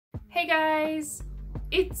Hey guys,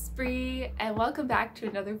 it's Bree and welcome back to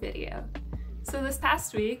another video. So this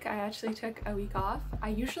past week I actually took a week off. I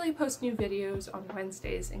usually post new videos on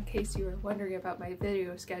Wednesdays in case you were wondering about my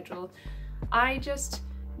video schedule. I just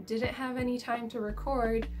didn't have any time to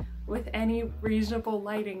record with any reasonable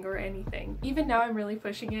lighting or anything. Even now I'm really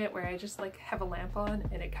pushing it where I just like have a lamp on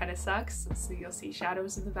and it kind of sucks, so you'll see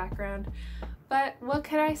shadows in the background. But what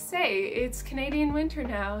can I say? It's Canadian winter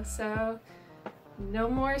now, so no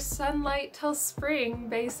more sunlight till spring,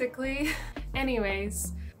 basically.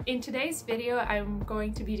 Anyways, in today's video, I'm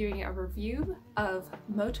going to be doing a review of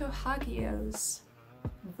Moto Hagio's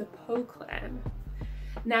The Poe Clan.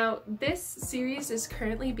 Now, this series is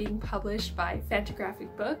currently being published by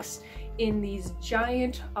Fantagraphic Books in these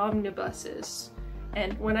giant omnibuses.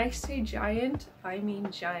 And when I say giant, I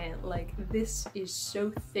mean giant. Like, this is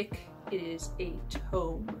so thick, it is a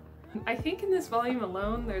tome. I think in this volume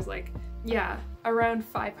alone, there's like, yeah, around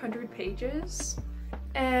 500 pages.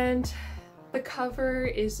 And the cover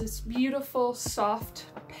is this beautiful, soft,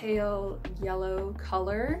 pale yellow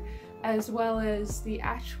color, as well as the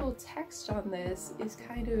actual text on this is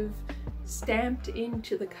kind of stamped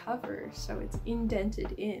into the cover, so it's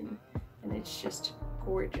indented in, and it's just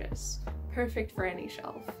gorgeous. Perfect for any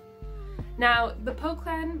shelf. Now, The Poe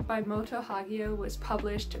Clan by Moto Hagio was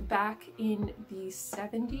published back in the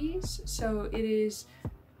 70s, so it is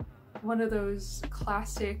one of those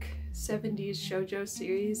classic 70s shoujo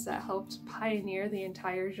series that helped pioneer the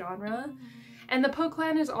entire genre. And The Poe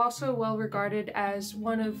Clan is also well regarded as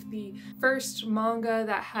one of the first manga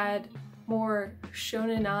that had more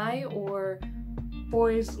shonen-ai or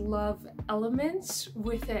boys love elements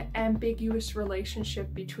with an ambiguous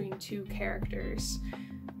relationship between two characters,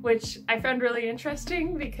 which I found really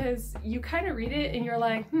interesting because you kind of read it and you're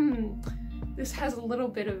like, this has a little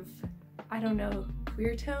bit of, I don't know,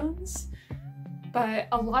 queer tones. But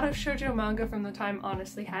a lot of shoujo manga from the time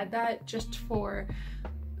honestly had that, just for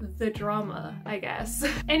the drama, I guess.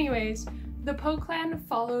 Anyways, the Poe Clan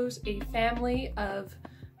follows a family of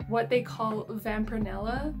what they call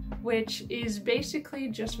vampirella, which is basically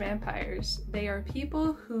just vampires. They are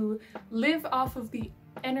people who live off of the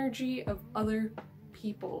energy of other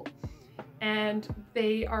people, and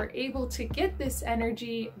they are able to get this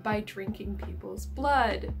energy by drinking people's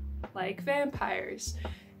blood, like vampires.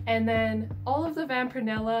 And then all of the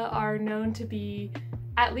vampirella are known to be,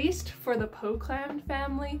 at least for the Poe Clan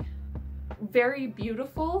family, very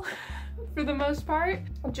beautiful for the most part.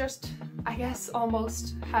 Just, I guess,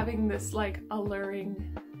 almost having this like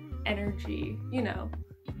alluring energy, you know,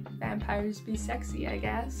 vampires be sexy, I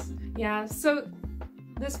guess. Yeah, so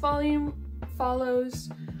this volume follows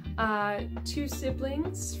two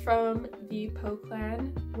siblings from the Poe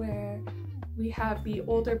Clan, where we have the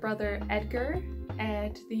older brother Edgar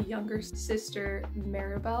and the younger sister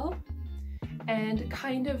Maribel, and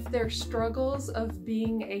kind of their struggles of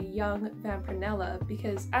being a young vampirella,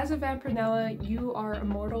 because as a vampirella you are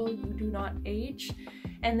immortal, you do not age,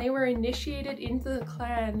 and they were initiated into the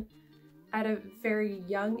clan at a very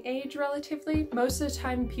young age relatively. Most of the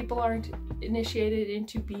time people aren't initiated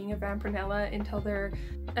into being a vampirella until they're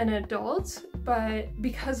an adult, but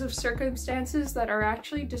because of circumstances that are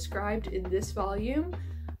actually described in this volume,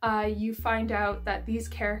 you find out that these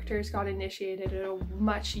characters got initiated at a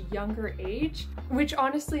much younger age, which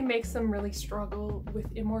honestly makes them really struggle with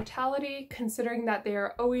immortality, considering that they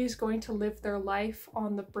are always going to live their life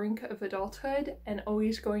on the brink of adulthood and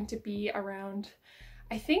always going to be around,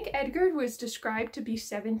 I think Edgar was described to be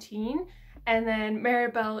 17, and then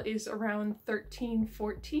Maribel is around 13,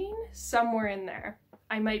 14, somewhere in there.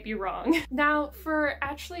 I might be wrong. Now, for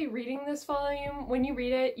actually reading this volume, when you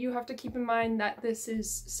read it, you have to keep in mind that this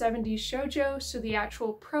is 70s shoujo, so the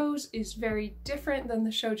actual prose is very different than the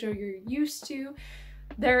shoujo you're used to.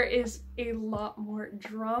 There is a lot more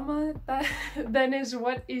drama than is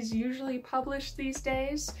what is usually published these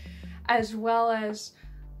days, as well as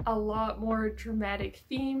a lot more dramatic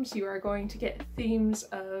themes. You are going to get themes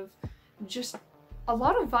of just a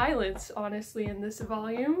lot of violence, honestly, in this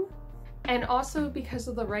volume. And also, because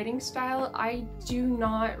of the writing style, I do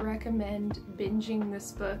not recommend binging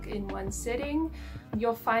this book in one sitting.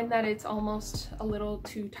 You'll find that it's almost a little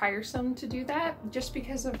too tiresome to do that, just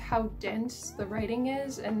because of how dense the writing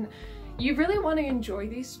is, and you really want to enjoy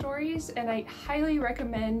these stories, and I highly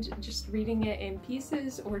recommend just reading it in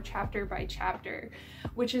pieces or chapter by chapter,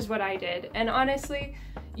 which is what I did. And honestly,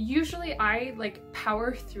 usually I like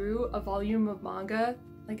power through a volume of manga,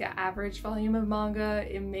 like an average volume of manga,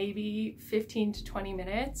 in maybe 15 to 20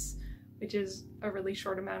 minutes, which is a really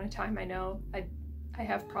short amount of time. I know I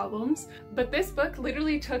have problems, but this book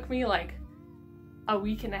literally took me like a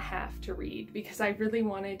week and a half to read because I really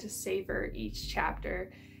wanted to savor each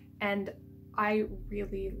chapter, and I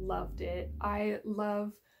really loved it. I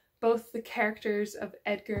love both the characters of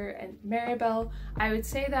Edgar and Maribel. I would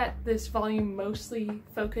say that this volume mostly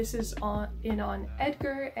focuses on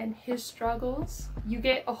Edgar and his struggles. You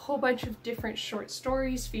get a whole bunch of different short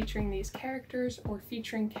stories featuring these characters or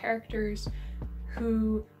featuring characters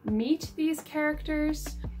who meet these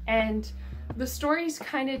characters, and the stories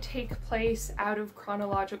kind of take place out of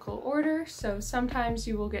chronological order. So sometimes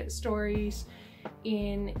you will get stories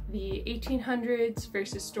in the 1800s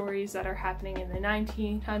versus stories that are happening in the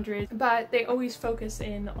 1900s, but they always focus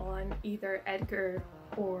in on either Edgar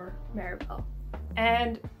or Maribel.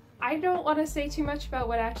 And I don't want to say too much about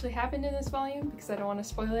what actually happened in this volume because I don't want to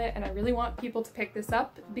spoil it, and I really want people to pick this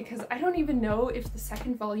up because I don't even know if the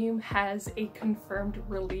second volume has a confirmed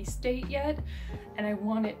release date yet, and I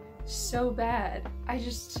want it so bad.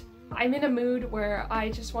 I'm in a mood where I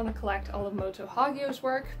just want to collect all of Moto Hagio's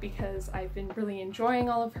work because I've been really enjoying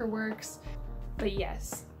all of her works. But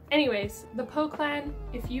yes. Anyways, the Poe Clan,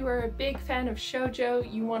 if you are a big fan of shoujo,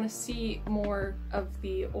 you want to see more of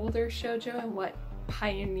the older shoujo and what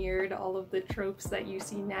pioneered all of the tropes that you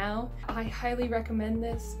see now, I highly recommend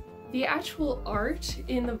this. The actual art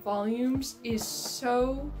in the volumes is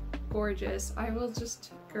so gorgeous. I will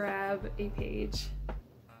just grab a page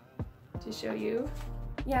to show you.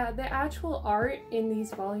 Yeah, the actual art in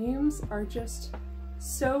these volumes are just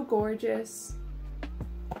so gorgeous.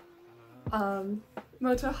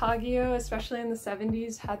 Moto Hagio, especially in the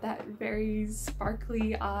 70s, had that very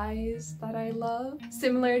sparkly eyes that I love.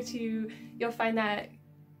 Similar to, you'll find that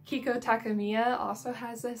Kiko Takamiya also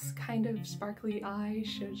has this kind of sparkly eye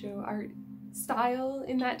shoujo art style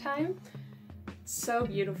in that time. So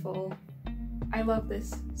beautiful. I love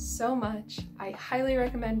this so much. I highly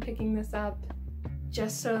recommend picking this up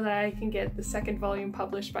just so that I can get the second volume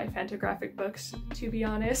published by Fantagraphic Books, to be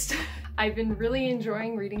honest. I've been really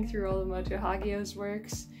enjoying reading through all of Moto Hagio's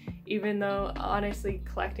works, even though honestly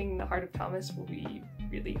collecting The Heart of Thomas will be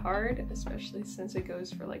really hard, especially since it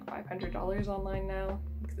goes for like $500 online now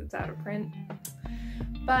because it's out of print.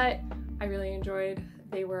 But I really enjoyed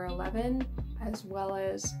They Were 11, as well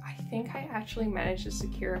as I think I actually managed to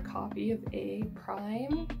secure a copy of A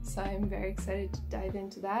Prime, so I'm very excited to dive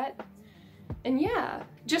into that. And yeah,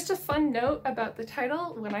 just a fun note about the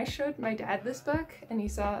title, when I showed my dad this book and he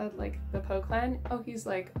saw like the Poe Clan, he's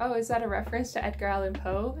like, oh, is that a reference to Edgar Allan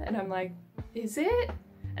Poe? And I'm like, is it?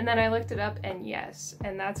 And then I looked it up and yes,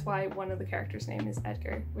 and that's why one of the characters' name is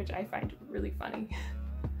Edgar, which I find really funny.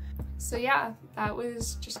 So yeah, that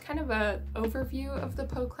was just kind of an overview of the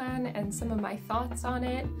Poe Clan and some of my thoughts on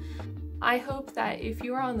it. I hope that if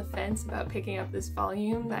you are on the fence about picking up this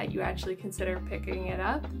volume, that you actually consider picking it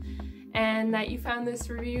up, and that you found this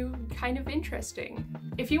review kind of interesting.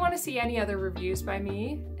 If you want to see any other reviews by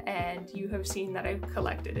me, and you have seen that I've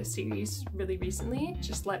collected a series really recently,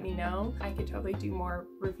 just let me know. I could totally do more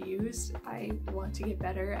reviews. I want to get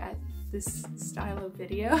better at this style of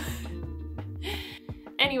video.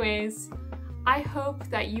 Anyways, I hope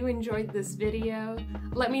that you enjoyed this video.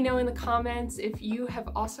 Let me know in the comments if you have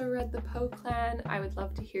also read the Poe Clan. I would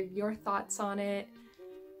love to hear your thoughts on it.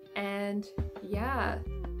 And yeah,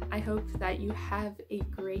 I hope that you have a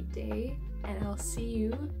great day, and I'll see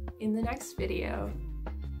you in the next video.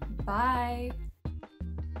 Bye!